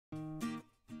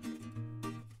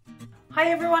Hi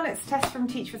everyone, it's Tess from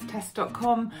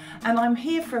teachwithtess.com and I'm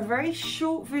here for a very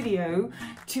short video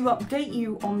to update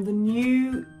you on the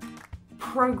new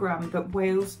program that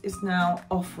Wales is now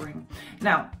offering.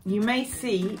 Now, you may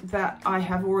see that I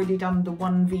have already done the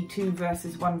 1v2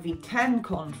 versus 1v10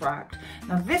 contract.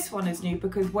 Now this one is new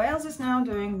because Wales is now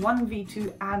doing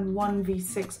 1v2 and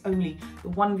 1v6 only. The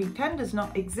 1v10 does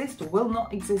not exist or will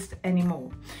not exist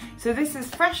anymore. So this is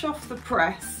fresh off the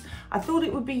press. I thought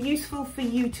it would be useful for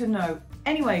you to know.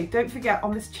 Anyway, don't forget,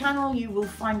 on this channel you will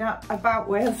find out about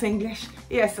Wales English,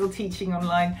 ESL teaching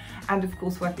online, and of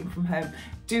course working from home.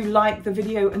 Do like the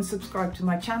video and subscribe to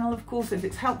my channel, of course, if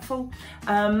it's helpful.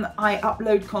 I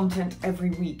upload content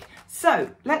every week. So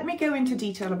let me go into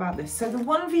detail about this. So the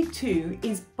 1v2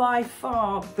 is by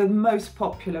far the most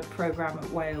popular program at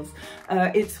Wales.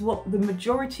 It's what the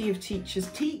majority of teachers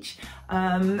teach.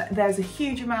 There's a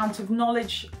huge amount of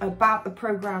knowledge about the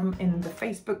program in the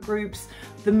Facebook groups.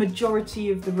 The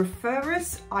majority of the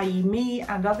referrers, i.e. me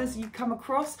and others you come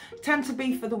across, tend to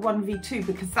be for the 1v2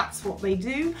 because that's what they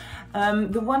do.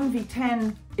 The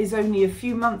 1v10 is only a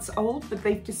few months old, but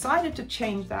they've decided to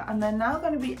change that and they're now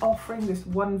going to be offering this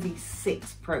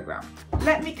 1v6 program.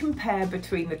 Let me compare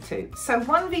between the two. So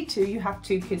 1v2, you have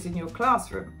 2 kids in your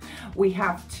classroom. We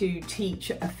have to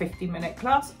teach a 50-minute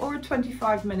class or a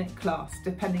 25-minute class,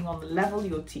 depending on the level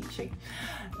you're teaching.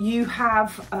 You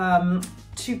have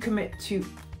to commit to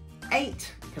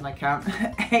 8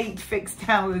 fixed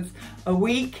hours a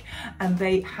week, and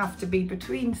they have to be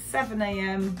between 7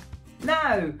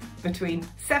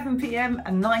 p.m.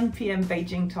 and 9 p.m.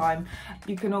 Beijing time.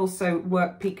 You can also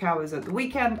work peak hours at the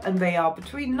weekend, and they are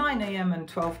between 9 a.m. and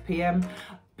 12 p.m.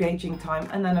 Beijing time,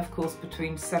 and then of course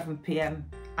between 7 p.m.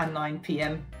 and 9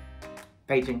 p.m.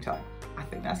 Beijing time. I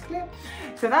think that's clear.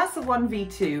 So that's the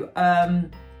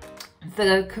 1v2.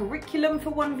 The curriculum for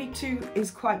 1v2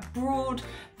 is quite broad.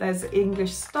 There's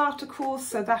English starter course,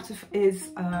 so that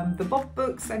is the Bob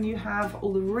books, and you have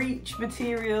all the Reach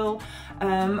material,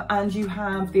 and you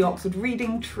have the Oxford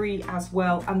Reading Tree as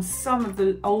well, and some of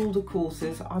the older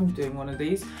courses. I'm doing one of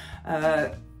these.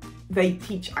 They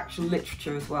teach actual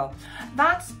literature as well.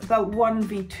 That's the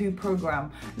 1v2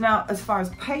 program. Now, as far as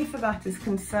pay for that is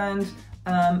concerned,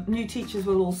 new teachers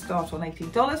will all start on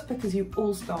 $18 because you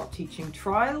all start teaching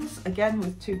trials, again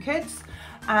with 2 kids,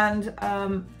 and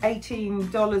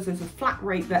 $18 is a flat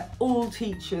rate that all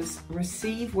teachers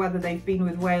receive, whether they've been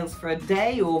with Wales for a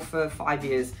day or for 5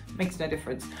 years, makes no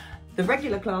difference. The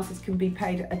regular classes can be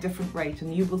paid at a different rate,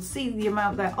 and you will see the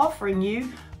amount they're offering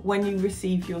you when you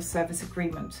receive your service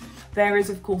agreement. There is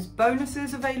of course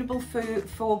bonuses available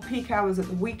for peak hours at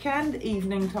the weekend,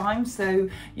 evening time, so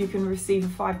you can receive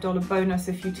a $5 bonus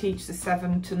if you teach the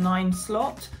 7 to 9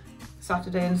 slot,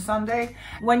 Saturday and Sunday.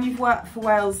 When you've worked for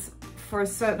Wales for a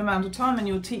certain amount of time and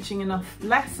you're teaching enough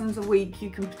lessons a week, you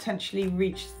can potentially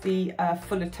reach the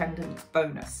full attendance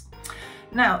bonus.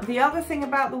 Now, the other thing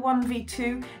about the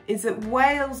 1v2 is that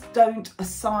Wales don't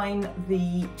assign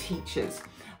the teachers.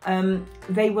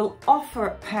 They will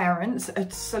offer parents a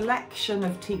selection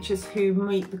of teachers who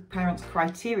meet the parents'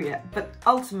 criteria, but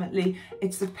ultimately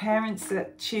it's the parents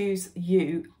that choose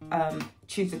you,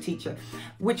 choose a teacher,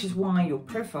 which is why your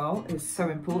profile is so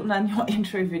important, and your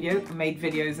intro video. I made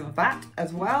videos of that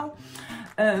as well.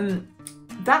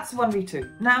 That's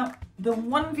 1v2. Now, the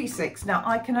 1v6, now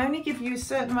I can only give you a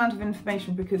certain amount of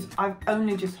information because I've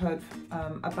only just heard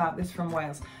about this from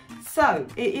Wales. So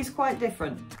it is quite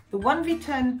different. The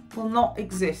 1v10 will not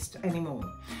exist anymore.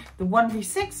 The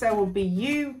 1v6, there will be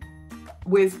you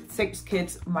with 6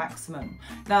 kids maximum.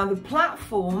 Now the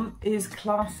platform is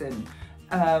Classin.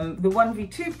 The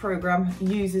 1v2 program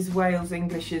uses Wales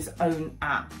English's own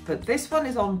app, but this one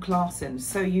is on Classin.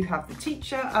 So you have the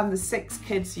teacher and the 6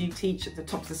 kids you teach at the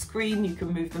top of the screen. You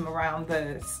can move them around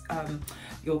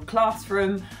your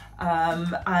classroom,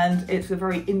 and it's a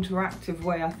very interactive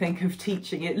way, I think, of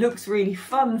teaching. It looks really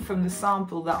fun from the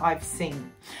sample that I've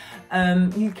seen.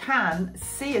 You can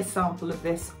see a sample of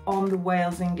this on the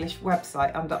Wales English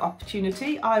website under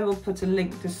Opportunity. I will put a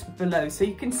link just below so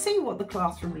you can see what the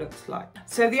classroom looks like.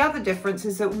 So the other difference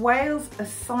is that Wales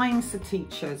assigns the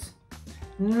teachers,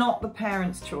 not the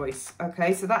parents' choice.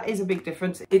 Okay, so that is a big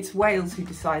difference. It's Wales who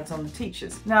decides on the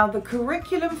teachers. Now the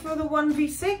curriculum for the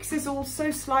 1v6 is also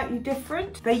slightly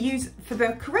different. For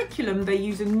the curriculum, they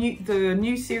use the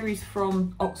new series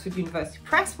from Oxford University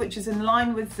Press, which is in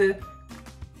line with the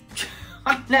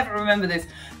I never remember this.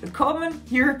 The Common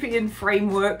European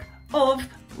Framework of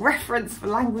Reference for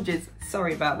Languages.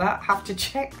 Sorry about that. Have to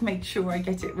check, make sure I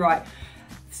get it right.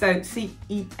 So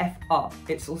CEFR,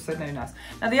 it's also known as.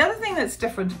 Now the other thing that's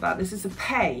different about this is the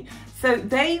pay. So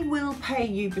they will pay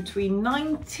you between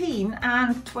 $19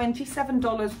 and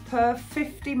 $27 per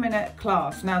 50-minute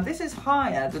class. Now this is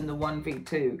higher than the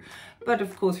 1v2, but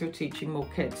of course you're teaching more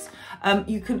kids.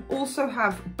 You can also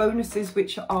have bonuses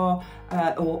which are,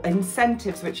 or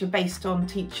incentives which are based on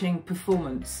teaching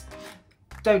performance.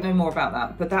 Don't know more about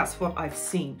that, but that's what I've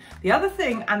seen. The other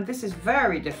thing, and this is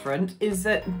very different, is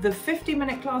that the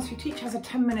 50-minute class you teach has a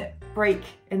 10-minute break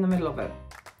in the middle of it.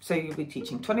 So you'll be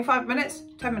teaching 25 minutes,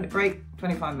 10-minute break,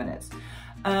 25 minutes.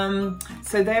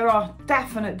 So there are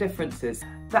definite differences.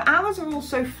 The hours are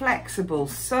also flexible.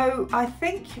 So I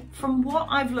think from what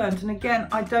I've learned, and again,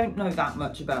 I don't know that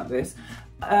much about this,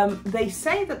 they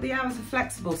say that the hours are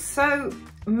flexible. So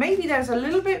maybe there's a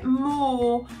little bit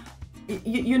more.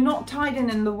 You're not tied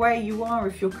in the way you are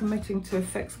if you're committing to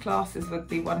fixed classes with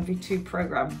the 1v2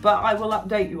 program, but I will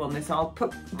update you on this. I'll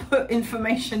put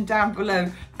information down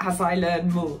below as I learn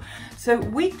more. So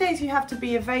weekdays you have to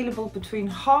be available between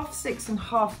 6:30 and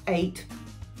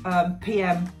 8:30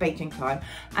 p.m. Beijing time,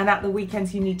 and at the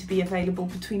weekends you need to be available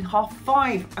between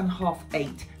 5:30 and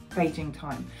 8:30 Beijing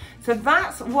time. So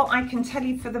that's what I can tell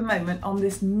you for the moment on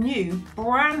this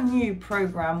brand new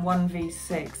program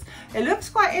 1v6. It looks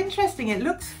quite interesting, it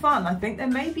looks fun. I think there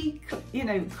may be, you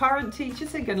know, current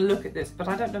teachers are going to look at this, but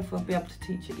I don't know if we'll be able to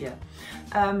teach it yet.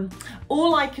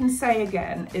 All I can say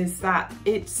again is that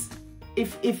it's,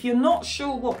 if you're not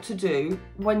sure what to do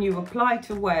when you apply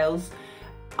to Wales,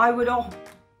 I would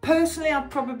personally, I'd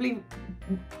probably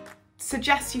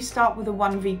suggest you start with a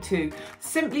 1v2,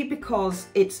 simply because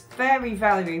it's very,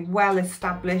 very well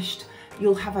established.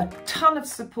 You'll have a ton of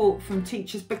support from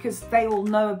teachers because they all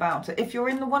know about it. If you're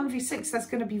in the 1v6, there's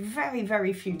going to be very,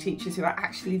 very few teachers who are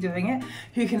actually doing it,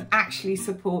 who can actually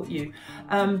support you.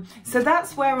 So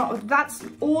that's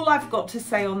all I've got to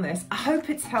say on this. I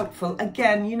hope it's helpful.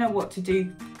 Again, you know what to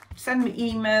do. Send me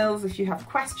emails if you have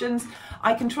questions.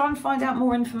 I can try and find out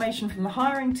more information from the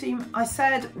hiring team. I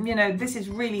said, you know, this is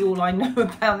really all I know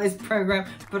about this program,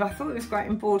 but I thought it was quite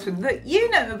important that you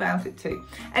know about it too.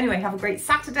 Anyway, have a great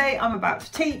Saturday. I'm about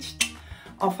to teach.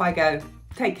 Off I go.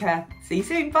 Take care. See you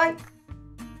soon. Bye.